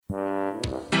It's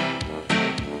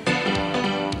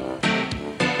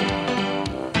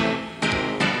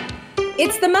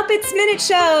the Muppets Minute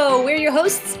Show. We're your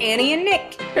hosts, Annie and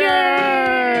Nick.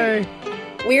 Yay!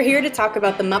 We're here to talk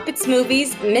about the Muppets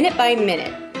movies minute by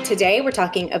minute. Today, we're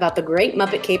talking about the Great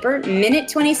Muppet Caper, Minute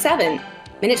 27.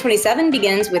 Minute 27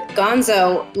 begins with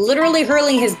Gonzo literally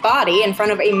hurling his body in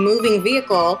front of a moving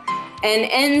vehicle and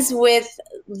ends with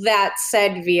that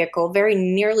said vehicle very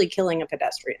nearly killing a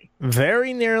pedestrian.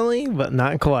 Very nearly, but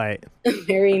not quite.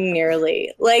 Very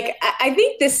nearly. Like, I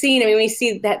think this scene, I mean, we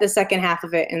see that the second half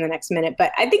of it in the next minute,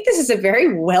 but I think this is a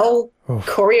very well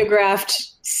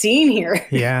choreographed scene here.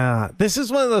 Yeah. This is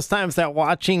one of those times that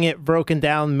watching it broken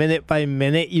down minute by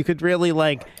minute, you could really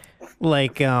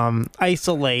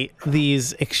isolate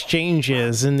these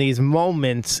exchanges and these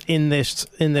moments in this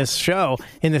show,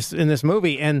 in this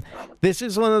movie. And this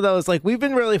is one of those, like, we've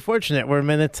been really fortunate where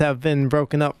minutes have been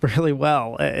broken up really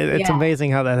well. It's amazing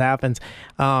how that happens.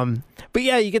 But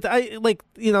yeah, you get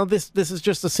to, this is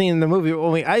just a scene in the movie.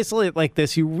 When we isolate it like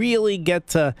this, you really get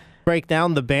to break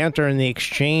down the banter and the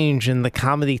exchange and the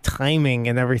comedy timing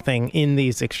and everything in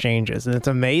these exchanges. And it's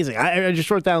amazing. I just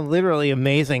wrote down literally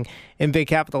amazing in big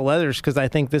capital letters because I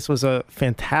think this was a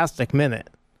fantastic minute.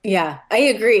 Yeah, I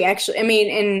agree. Actually, I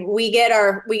mean, and we get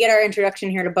our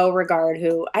introduction here to Beauregard,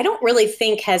 who I don't really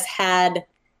think has had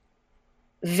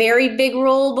very big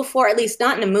role before, at least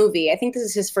not in a movie. I think this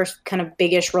is his first kind of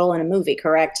biggish role in a movie,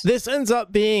 correct? This ends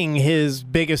up being his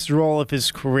biggest role of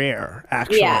his career,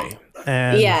 actually. Yeah.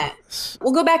 And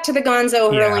we'll go back to the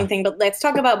Gonzo hurling thing, but let's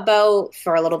talk about Bo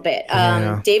for a little bit.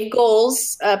 Dave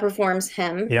Goelz performs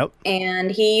him. Yep.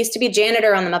 And he used to be a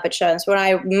janitor on The Muppet Show. That's what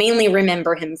I mainly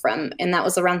remember him from. And that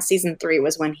was around season 3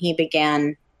 was when he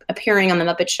began appearing on The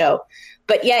Muppet Show.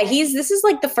 But yeah, this is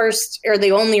like the first or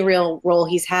the only real role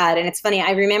he's had. And it's funny,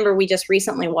 I remember we just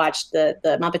recently watched the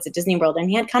Muppets at Disney World, and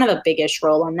he had kind of a biggish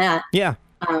role on that. Yeah.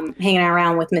 Hanging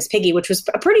around with Miss Piggy, which was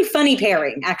a pretty funny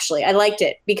pairing, actually. I liked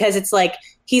it because it's like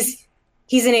he's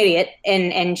an idiot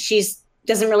and she's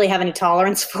doesn't really have any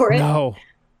tolerance for it. No.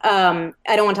 I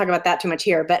don't want to talk about that too much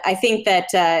here, but I think that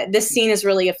this scene is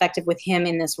really effective with him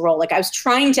in this role. Like, I was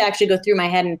trying to actually go through my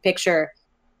head and picture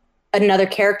another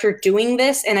character doing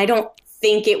this, and I don't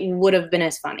think it would have been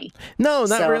as funny. No,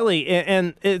 not really.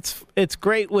 And it's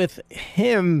great with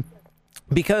him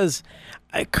because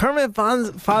Kermit,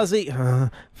 Fozzie,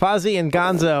 and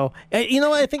Gonzo. You know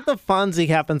what? I think the Fonzie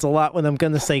happens a lot when I'm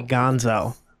going to say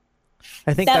Gonzo.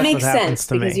 I think that that's makes what happens sense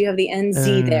to because me. you have the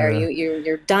NZ there.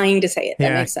 You're dying to say it.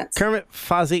 That makes sense. Kermit,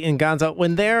 Fozzie, and Gonzo,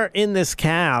 when they're in this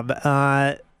cab,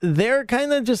 they're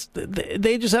kind of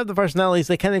they just have the personalities.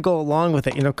 They kind of go along with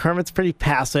it. You know, Kermit's pretty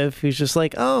passive. He's just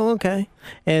like, oh, okay.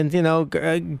 And,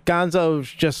 Gonzo's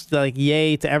just like,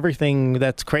 yay to everything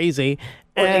that's crazy.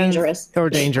 Or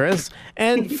dangerous.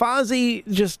 And Fozzie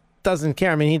just doesn't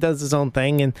care. I mean, he does his own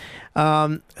thing.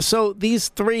 And so these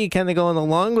three kind of going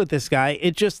along with this guy,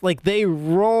 it just like they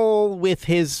roll with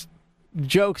his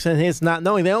jokes and his not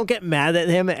knowing. They don't get mad at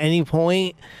him at any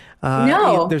point.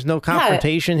 No. There's no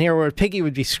confrontation here where Piggy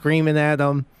would be screaming at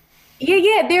him.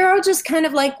 Yeah. They're all just kind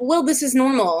of like, well, this is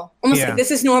normal. Almost like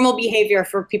this is normal behavior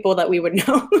for people that we would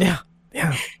know.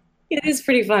 Yeah. It is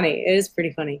pretty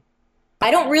funny. I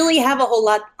don't really have a whole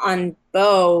lot on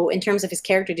Bo in terms of his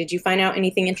character. Did you find out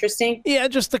anything interesting? Yeah,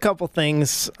 just a couple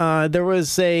things. There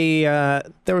was a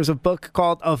book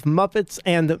called Of Muppets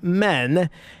and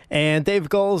Men, and Dave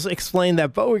Goelz explained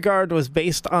that Beauregard was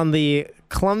based on the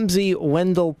clumsy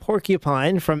Wendell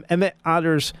Porcupine from Emmett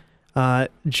Otter's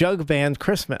Jug Band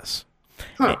Christmas.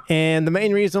 Huh. And the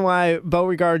main reason why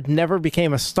Beauregard never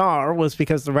became a star was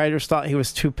because the writers thought he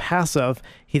was too passive.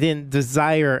 He didn't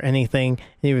desire anything,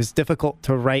 and he was difficult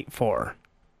to write for.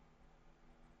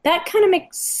 That kind of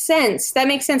makes sense. That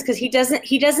makes sense because he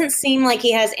doesn't seem like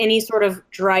he has any sort of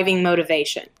driving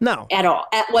motivation. No. At all,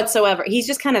 whatsoever. He's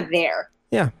just kind of there.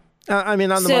 Yeah. I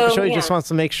mean, on the Muppet Show, he just wants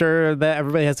to make sure that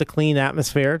everybody has a clean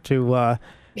atmosphere to work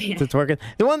in.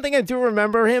 The one thing I do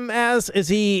remember him as is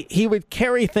he would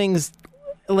carry things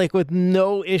like with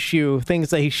no issue, things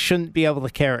that he shouldn't be able to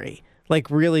carry, like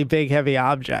really big, heavy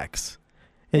objects.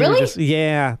 And really?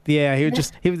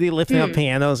 He would be lifting up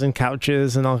pianos and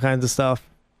couches and all kinds of stuff.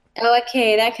 Oh,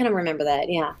 okay. I kind of remember that.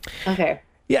 Yeah. Okay.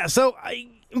 Yeah.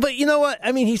 But you know what?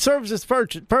 I mean, he serves his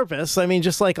purpose. I mean,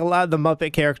 just like a lot of the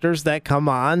Muppet characters that come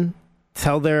on,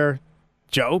 tell their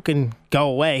joke and go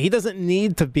away. He doesn't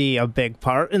need to be a big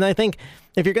part. And I think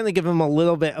if you're going to give him a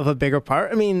little bit of a bigger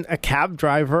part, I mean, a cab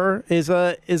driver is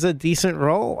a decent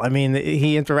role. I mean,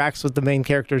 he interacts with the main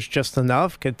characters just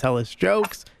enough, could tell his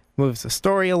jokes, moves the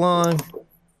story along.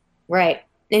 Right.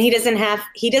 And he doesn't have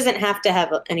to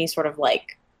have any sort of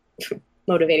like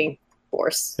motivating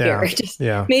force here. Just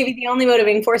yeah. maybe the only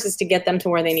motivating force is to get them to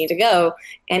where they need to go,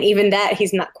 and even that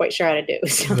he's not quite sure how to do.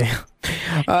 So. Yeah.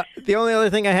 The only other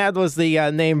thing I had was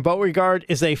the name Beauregard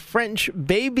is a French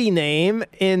baby name.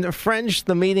 In French,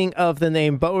 the meaning of the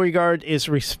name Beauregard is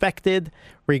respected,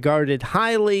 regarded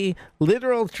highly.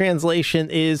 Literal translation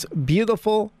is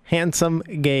beautiful, handsome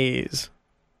gaze.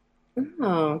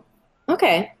 Oh,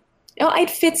 okay. Oh, it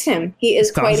fits him. He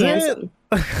is quite handsome.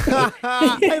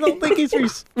 I don't think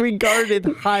he's regarded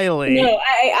highly. No,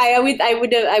 I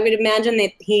would imagine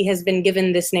that he has been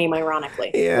given this name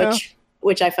ironically,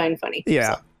 which I find funny.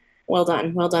 Yeah. So, well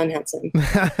done, Hudson.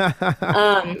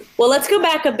 Well, let's go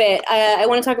back a bit. I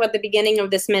want to talk about the beginning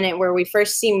of this minute where we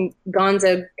first see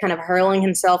Gonzo kind of hurling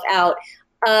himself out.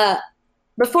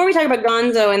 Before we talk about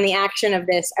Gonzo and the action of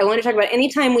this, I want to talk about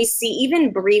anytime we see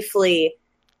even briefly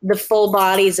the full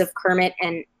bodies of Kermit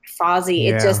and Fozzie.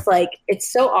 Yeah. It's just like,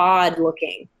 it's so odd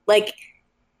looking. Like,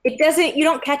 you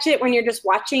don't catch it when you're just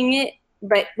watching it,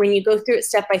 but when you go through it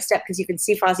step by step, because you can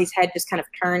see Fozzie's head just kind of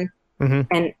turn,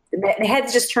 and the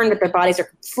heads just turn, but their bodies are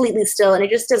completely still, and it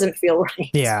just doesn't feel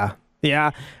right. Yeah.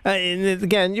 And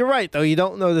again, you're right, though. You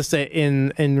don't notice it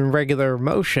in regular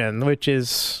motion, which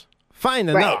is fine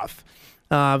enough.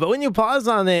 But when you pause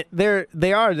on it, they're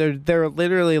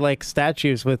literally like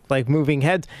statues with like moving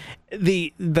heads.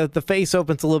 The face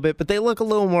opens a little bit, but they look a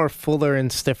little more fuller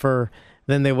and stiffer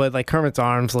than they would. Like Kermit's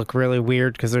arms look really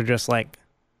weird because they're just like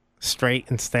straight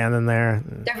and standing there.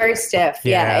 They're very stiff.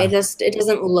 Yeah. It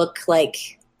doesn't look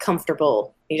like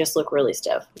comfortable. You just look really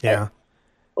stiff. Yeah.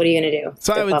 What are you gonna do?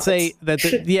 So I would say that,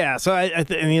 So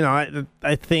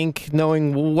I think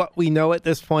knowing what we know at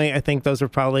this point, I think those are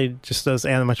probably just those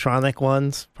animatronic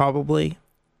ones, probably.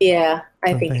 Yeah,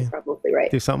 I think you're probably right.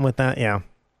 Do something with that, yeah.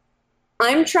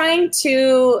 I'm trying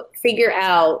to figure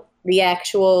out the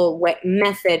actual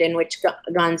method in which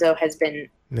Gonzo has been.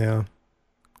 Yeah.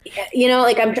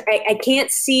 Like I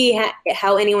can't see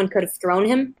how anyone could have thrown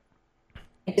him.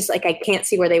 It's like I can't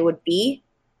see where they would be.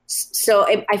 So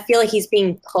I feel like he's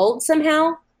being pulled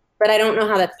somehow, but I don't know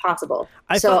how that's possible.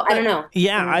 I don't know.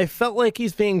 Yeah, I felt like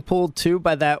he's being pulled too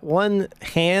by that one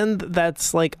hand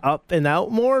that's like up and out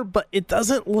more, but it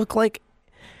doesn't look like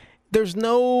there's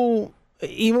no,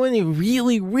 even when you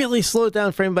really, really slow it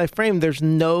down frame by frame, there's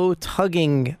no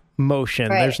tugging motion.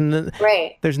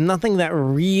 Right. There's nothing that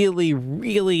really,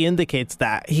 really indicates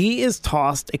that. He is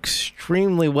tossed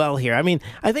extremely well here. I mean,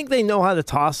 I think they know how to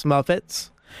toss Muppets.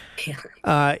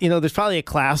 There's probably a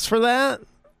class for that.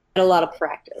 A lot of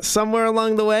practice somewhere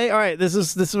along the way. All right, this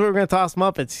is where we're gonna toss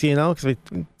Muppets. Because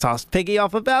we tossed Piggy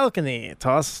off a balcony,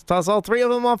 toss all three of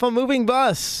them off a moving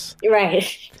bus. Right.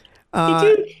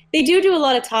 They do a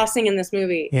lot of tossing in this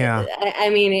movie. Yeah. I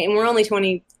mean, and we're only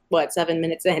 7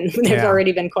 minutes in. There's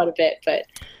already been quite a bit, but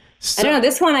I don't know.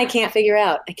 This one I can't figure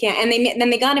out. I can't. And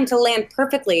then they got him to land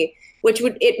perfectly,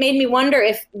 it made me wonder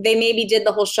if they maybe did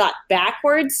the whole shot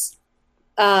backwards.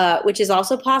 Which is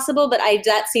also possible, but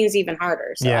that seems even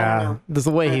harder. So I don't know. There's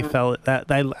the way he fell. That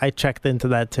I checked into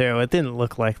that too. It didn't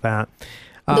look like that.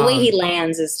 The way he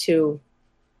lands is too.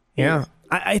 Yeah,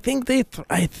 I think they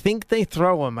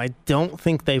throw him. I don't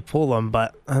think they pull him,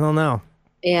 but I don't know.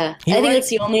 Yeah, I think it's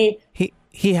the only.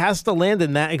 He has to land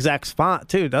in that exact spot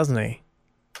too, doesn't he?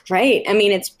 Right. I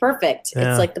mean, it's perfect. Yeah.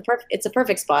 It's like it's a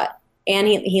perfect spot, and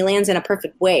he lands in a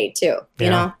perfect way too. You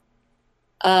know.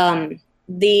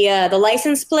 The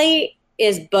license plate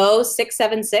is Bo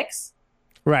 676.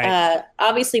 Right.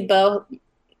 Obviously, Bo,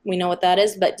 we know what that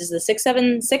is, but does the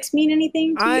 676 mean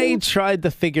anything to you? I tried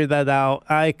to figure that out.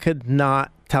 I could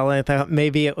not tell anything.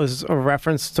 Maybe it was a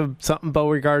reference to something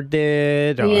Beauregard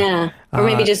did. Or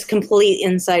maybe just complete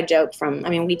inside joke from. I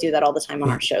mean, we do that all the time on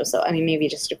our show. So I mean, maybe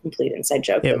just a complete inside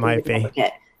joke. It might be.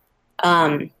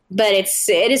 But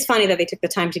it is funny that they took the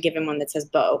time to give him one that says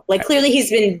Bo. Like, clearly he's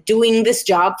been doing this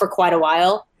job for quite a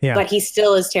while, but he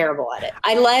still is terrible at it.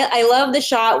 I love the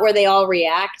shot where they all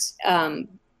react.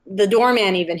 The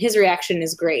doorman, even, his reaction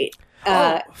is great.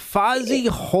 Fozzie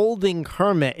holding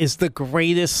Kermit is the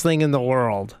greatest thing in the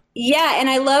world. Yeah, and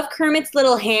I love Kermit's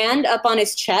little hand up on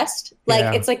his chest.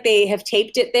 Like, it's like they have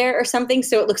taped it there or something,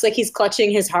 so it looks like he's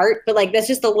clutching his heart. But, like, that's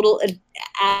just a little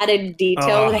added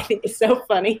detail that I think is so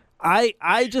funny.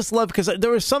 I just love, because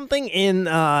there was something in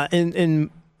the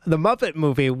Muppet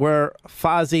movie where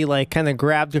Fozzie, like, kind of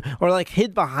grabbed or, like,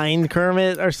 hid behind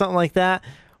Kermit or something like that.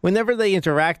 Whenever they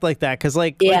interact like that, because,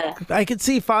 like, I could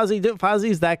see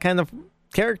Fozzie's that kind of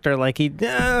character. Like, I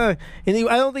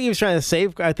don't think he was trying to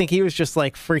save. I think he was just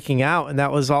like freaking out, and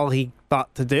that was all he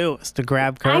thought to do, was to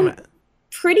grab Kermit. I'm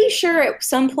pretty sure at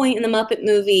some point in the Muppet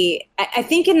movie, I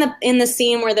think in the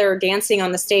scene where they're dancing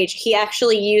on the stage, he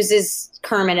actually uses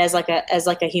Kermit as like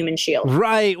a human shield.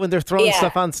 Right, when they're throwing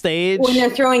stuff on stage. When they're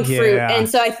throwing fruit. And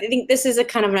so I think this is a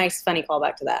kind of nice, funny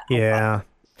callback to that. Yeah.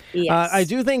 Yes. I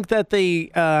do think that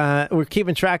we're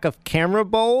keeping track of camera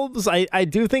bulbs. I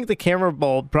do think the camera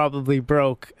bulb probably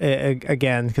broke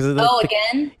again.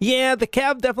 Again? Yeah, the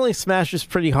cab definitely smashes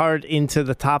pretty hard into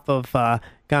the top of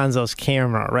Gonzo's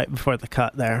camera right before the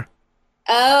cut there.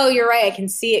 Oh, you're right. I can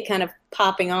see it kind of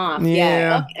popping off.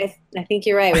 Yeah. Okay. I think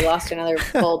you're right. We lost another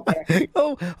bulb there.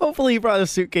 Oh, hopefully he brought a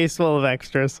suitcase full of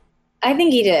extras. I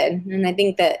think he did. And I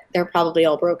think that they're probably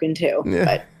all broken too. Yeah.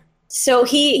 But so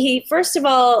he first of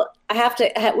all,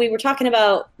 we were talking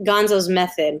about Gonzo's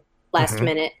method last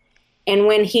minute. And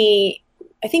when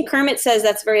I think Kermit says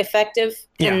that's very effective.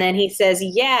 Yeah. And then he says,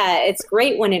 yeah, it's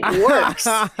great when it works.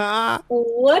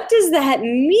 What does that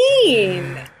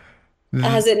mean?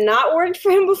 Has it not worked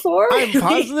for him before? I'm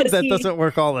positive that doesn't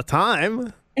work all the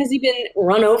time. Has he been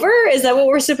run over? Is that what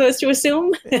we're supposed to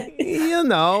assume? Yeah,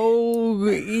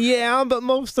 but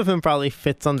most of him probably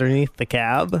fits underneath the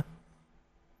cab.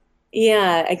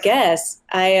 Yeah, I guess.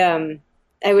 I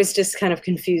was just kind of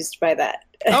confused by that.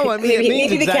 Oh, I mean,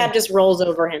 maybe the cab just rolls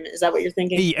over him. Is that what you're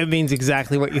thinking? It means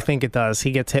exactly what you think it does.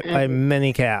 He gets hit by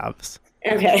many cabs.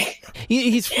 Okay.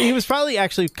 He was probably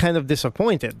actually kind of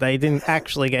disappointed that he didn't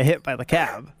actually get hit by the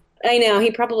cab. I know. He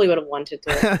probably would have wanted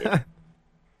to. Yeah.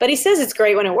 But he says it's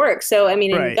great when it works. So, I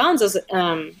mean, in Gonzo's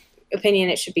opinion,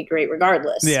 it should be great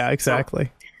regardless. Yeah, exactly.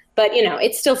 So, but,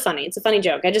 it's still funny. It's a funny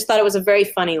joke. I just thought it was a very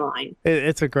funny line.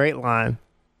 It's a great line.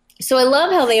 So I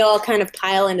love how they all kind of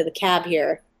pile into the cab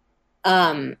here.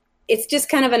 It's just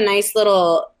kind of a nice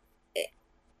little...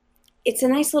 It's a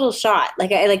nice little shot. And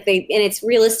it's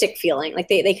realistic feeling. Like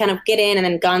they kind of get in, and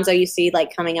then Gonzo you see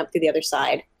like coming up through the other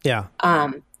side. Yeah.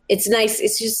 It's nice.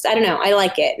 It's just, I don't know. I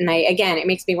like it. And it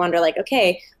makes me wonder, like,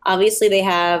 okay, obviously they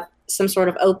have some sort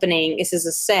of opening. This is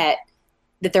a set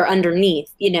that they're underneath,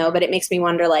 but it makes me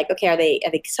wonder, like, okay, are they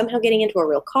somehow getting into a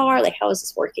real car? Like, how is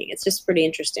this working? It's just pretty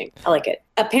interesting. I like it.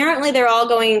 Apparently they're all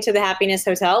going to the Happiness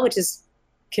Hotel, which is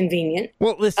convenient.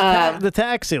 Well, the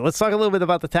taxi. Let's talk a little bit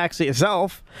about the taxi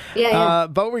itself. Yeah.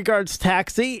 Beauregard's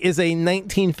taxi is a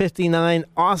 1959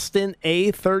 Austin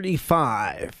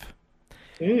A35.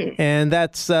 And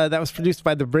that was produced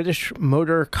by the British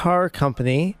Motor Car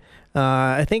Company.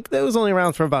 I think that was only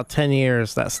around for about 10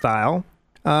 years, that style.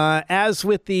 As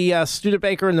with the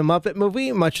Studebaker in the Muppet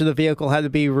movie, much of the vehicle had to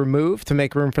be removed to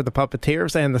make room for the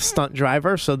puppeteers and the stunt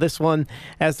driver. So this one,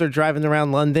 as they're driving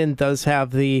around London, does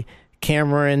have the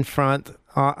camera in front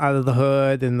out of the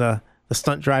hood and the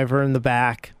stunt driver in the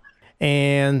back.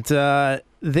 And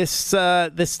this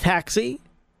taxi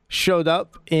showed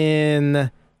up in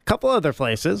couple other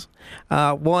places.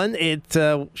 One, it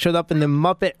showed up in the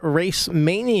Muppet Race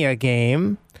Mania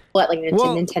game. What, like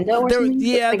Nintendo or something?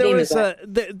 Yeah, there was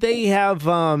they have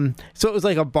so it was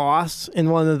like a boss in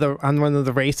one of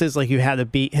the races, like you had to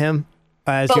beat him.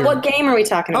 What game are we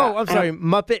talking about? Oh, I'm sorry,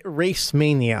 Muppet Race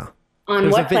Mania. On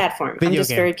what platform? I'm just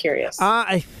very curious.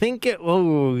 I think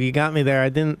you got me there.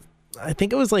 I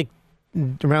think it was like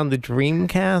around the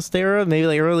Dreamcast era, maybe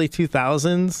like early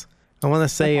 2000s. I want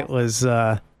to say it was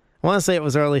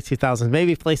early 2000s,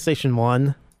 maybe PlayStation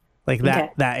 1, like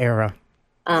that era.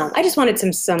 I just wanted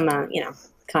some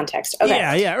context.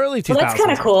 Okay. Yeah, early 2000s. Well, that's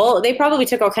kind of cool. They probably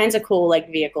took all kinds of cool like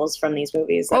vehicles from these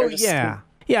movies. Yeah.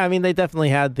 I mean, they definitely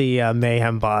had the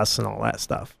Mayhem Bus and all that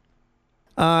stuff.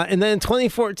 And then in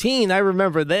 2014, I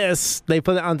remember this. They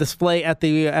put it on display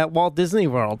at Walt Disney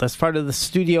World as part of the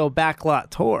Studio Backlot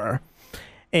Tour.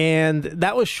 And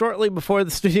that was shortly before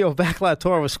the Studio Backlot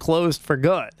Tour was closed for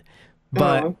good.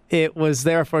 But it was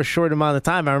there for a short amount of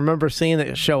time. I remember seeing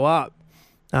it show up.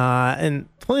 And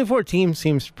 2014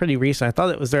 seems pretty recent. I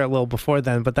thought it was there a little before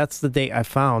then, but that's the date I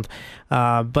found.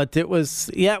 But it was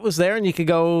there, and you could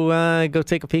go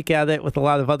take a peek at it with a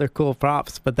lot of other cool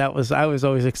props. But I was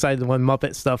always excited when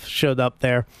Muppet stuff showed up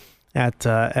there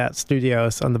at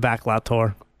studios on the Backlot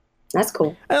Tour. That's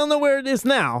cool. I don't know where it is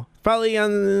now. Probably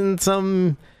on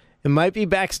it might be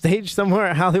backstage somewhere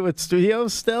at Hollywood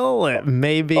Studios still. It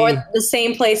may be. Or the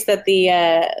same place that the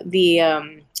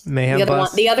Mayhem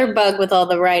Bus. The other bug with all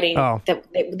the writing. Oh.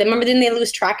 Remember, didn't they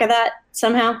lose track of that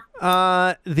somehow?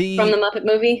 From the Muppet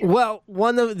movie? Well,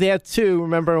 they had two.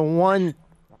 Remember, one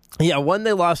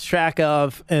they lost track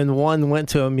of, and one went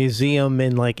to a museum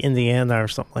in like Indiana or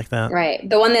something like that. Right.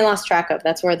 The one they lost track of.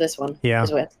 That's where this one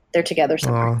is with. They're together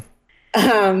somewhere.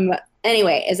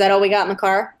 Anyway, is that all we got in the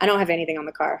car? I don't have anything on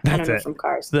the car. I don't know from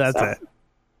cars. That's it.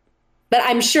 But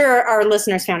I'm sure our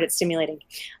listeners found it stimulating.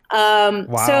 Wow.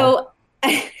 So,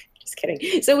 Just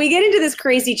kidding. So we get into this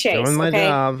crazy chase. Doing my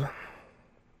job.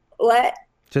 What?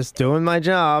 Just doing my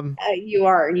job. You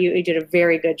are. You did a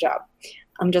very good job.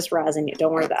 I'm just razzing you.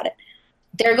 Don't worry about it.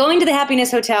 They're going to the Happiness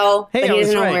Hotel, Hey, but I he was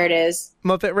doesn't know right. where it is.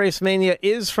 Muppet Race Mania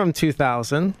is from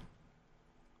 2000.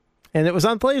 And it was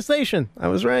on PlayStation. I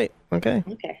was right. Okay.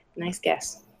 Okay, nice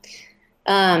guess.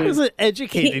 It was an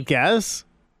educated guess.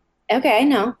 Okay, I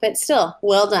know, but still,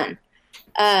 well done.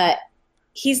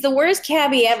 He's the worst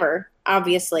cabbie ever,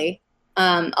 obviously.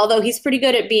 Although he's pretty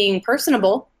good at being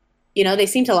personable. You know, they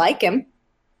seem to like him,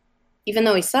 even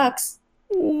though he sucks.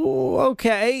 Ooh,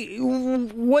 okay.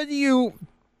 What do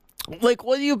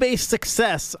you base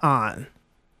success on?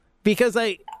 Because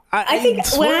I think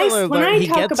when I he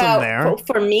talk gets them there. about,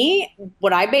 for me,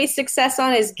 what I base success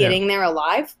on is getting there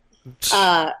alive.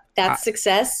 That's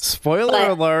success. Spoiler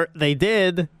alert, they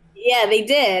did. Yeah, they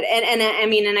did. And I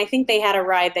mean, and I think they had a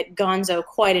ride that Gonzo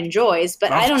quite enjoys,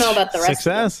 but I don't know about the rest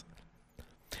success. of them.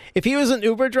 If he was an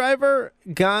Uber driver,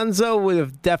 Gonzo would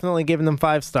have definitely given them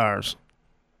 5 stars.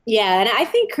 Yeah, and I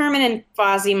think Kermit and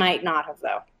Fozzie might not have,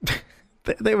 though.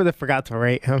 They would have forgot to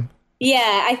rate him.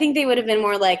 Yeah, I think they would have been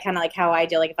more like kind of like how I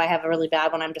do. Like if I have a really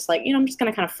bad one, I'm just like, I'm just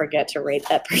going to kind of forget to rate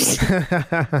that person.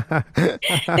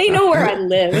 They know where I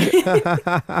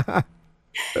live.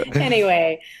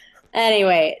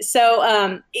 Anyway,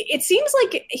 so it seems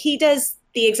like he does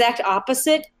the exact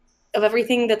opposite of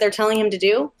everything that they're telling him to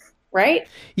do, right?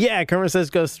 Yeah, Kermit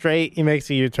says go straight. He makes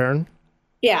a U-turn.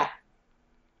 Yeah.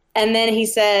 And then he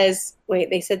says, wait,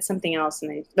 they said something else,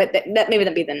 but that maybe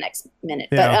that'd be the next minute.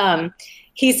 Yeah. But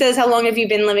he says, how long have you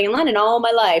been living in London? All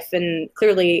my life. And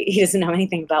clearly he doesn't know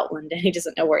anything about London. He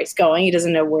doesn't know where he's going. He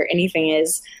doesn't know where anything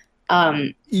is.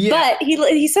 But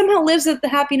he somehow lives at the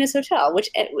Happiness Hotel, which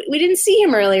we didn't see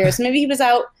him earlier. So maybe he was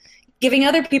out giving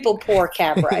other people poor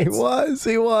cab rides.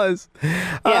 He was.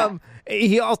 Yeah.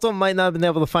 He also might not have been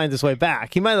able to find his way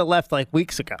back. He might have left like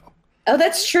weeks ago. Oh,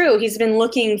 that's true. He's been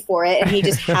looking for it, and he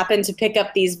just happened to pick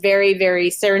up these very,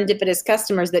 very serendipitous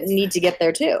customers that need to get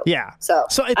there too. Yeah. So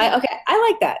I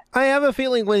like that. I have a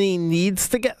feeling when he needs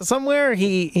to get somewhere,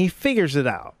 he figures it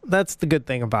out. That's the good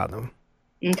thing about him.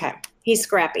 Okay. He's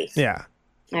scrappy. Yeah.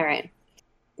 All right.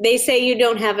 They say you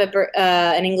don't have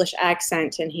an English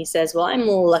accent, and he says, well, I'm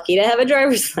lucky to have a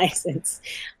driver's license.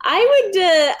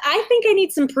 I think I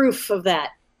need some proof of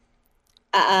that.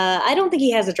 I don't think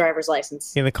he has a driver's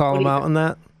license. You gonna call him out on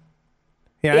that?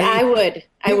 Yeah, I would.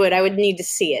 I would need to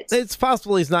see it. It's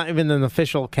possible he's not even an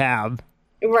official cab.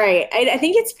 Right. I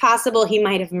think it's possible he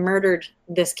might have murdered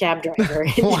this cab driver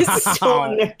and just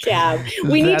stolen their cab.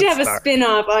 We need to have a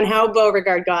spin-off on how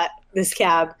Beauregard got this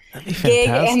cab gig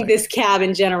and this cab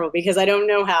in general, because I don't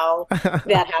know how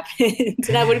that happened.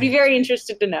 And I would be very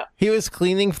interested to know. He was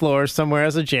cleaning floors somewhere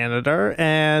as a janitor,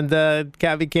 and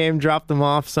cabbie came, dropped him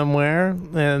off somewhere,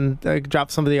 and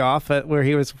dropped somebody off at where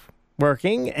he was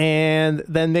working, and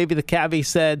then maybe the cabbie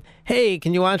said, hey,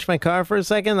 can you watch my car for a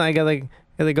second? I gotta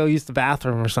go use the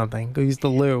bathroom or something. Go use the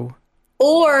loo.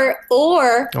 Or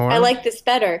I like this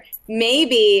better.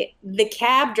 Maybe the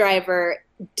cab driver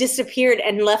disappeared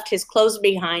and left his clothes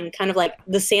behind, kind of like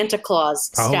the Santa Claus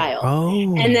style.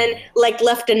 Oh. And then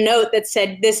left a note that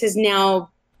said, this is now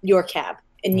your cab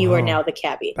and you are now the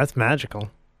cabbie. That's magical.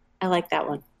 I like that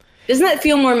one. Doesn't that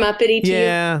feel more Muppety to you?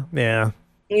 Yeah.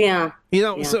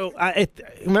 Yeah. So I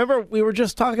remember we were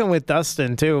just talking with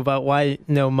Dustin too about why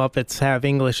no Muppets have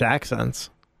English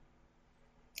accents.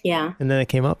 Yeah. And then it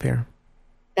came up here.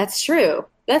 That's true.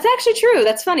 That's actually true.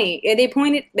 That's funny. They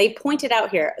pointed out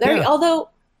here. Although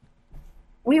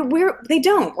they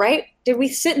don't, right? Did we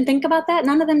sit and think about that?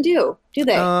 None of them do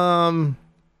they?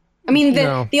 I mean,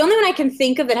 the only one I can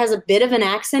think of that has a bit of an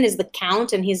accent is the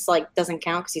Count, and he's like doesn't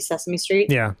count because he's Sesame Street.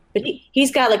 Yeah, but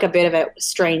he's got like a bit of a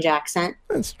strange accent.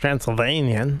 It's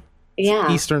Transylvanian.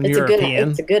 Yeah, Eastern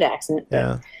European. It's a good accent.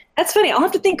 Yeah, that's funny. I'll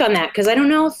have to think on that because I don't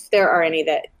know if there are any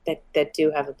that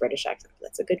do have a British accent.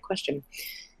 That's a good question.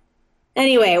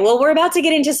 Anyway, well, we're about to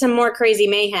get into some more crazy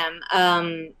mayhem.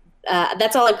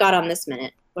 That's all I've got on this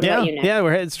minute. What about you, Nick? Yeah,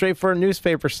 we're headed straight for a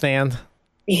newspaper stand.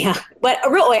 Yeah, but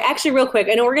real quick,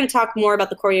 I know we're going to talk more about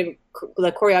the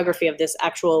choreography of this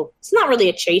actual. It's not really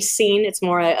a chase scene; it's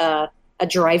more a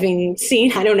driving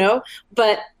scene. I don't know,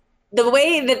 but the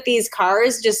way that these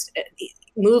cars just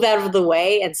move out of the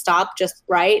way and stop just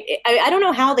right. I don't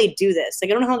know how they do this.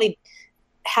 Like I don't know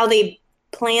how they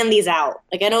plan these out.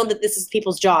 Like I know that this is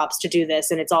people's jobs to do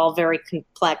this, and it's all very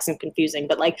complex and confusing.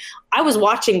 But like I was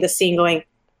watching the scene, going,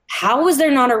 how was there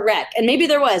not a wreck? And maybe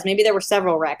there were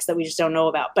several wrecks that we just don't know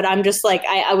about. But I'm just like,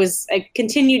 I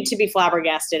continued to be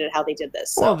flabbergasted at how they did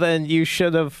this. So. Well, then you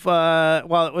should have,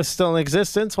 while it was still in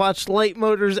existence, watched Light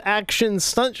Motors Action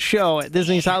Stunt Show at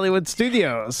Disney's Hollywood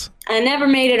Studios. I never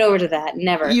made it over to that.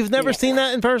 Never. You've never seen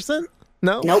that in person?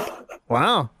 No? Nope.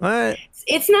 Wow. All right.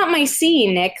 It's not my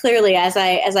scene, Nick. Clearly, as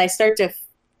I start to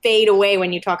fade away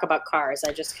when you talk about cars,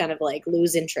 I just kind of like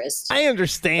lose interest. I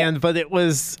understand, but it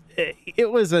was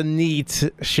a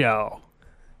neat show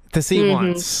to see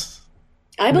once.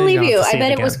 I believe you. I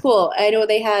bet it was cool. I know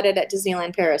they had it at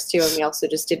Disneyland Paris too, and we also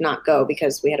just did not go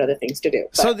because we had other things to do.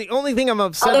 But, so the only thing I'm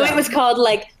upset although it was called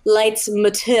like Lights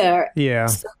Moteur. Yeah.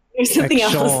 So there's something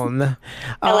Action. else.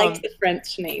 I liked the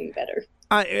French name better.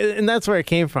 And that's where it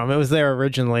came from. It was there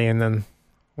originally, and then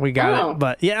we got it.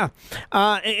 But yeah,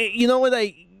 you know what?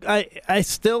 I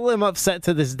still am upset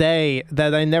to this day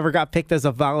that I never got picked as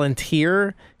a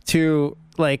volunteer to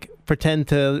like pretend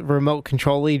to remote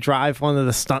controlly drive one of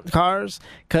the stunt cars,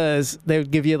 because they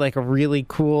would give you like a really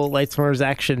cool Lights Motors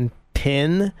Action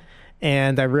pin,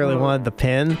 and I really wanted the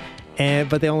pin,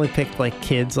 but they only picked like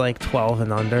kids like 12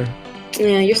 and under.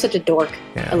 Yeah, you're such a dork.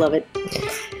 Yeah. I love it.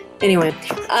 Anyway,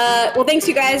 well, thanks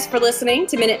you guys for listening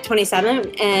to Minute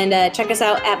 27, and check us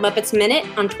out at Muppets Minute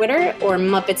on Twitter or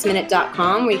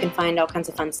MuppetsMinute.com, where you can find all kinds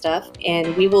of fun stuff.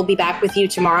 And we will be back with you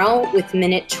tomorrow with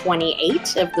Minute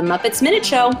 28 of the Muppets Minute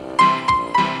Show.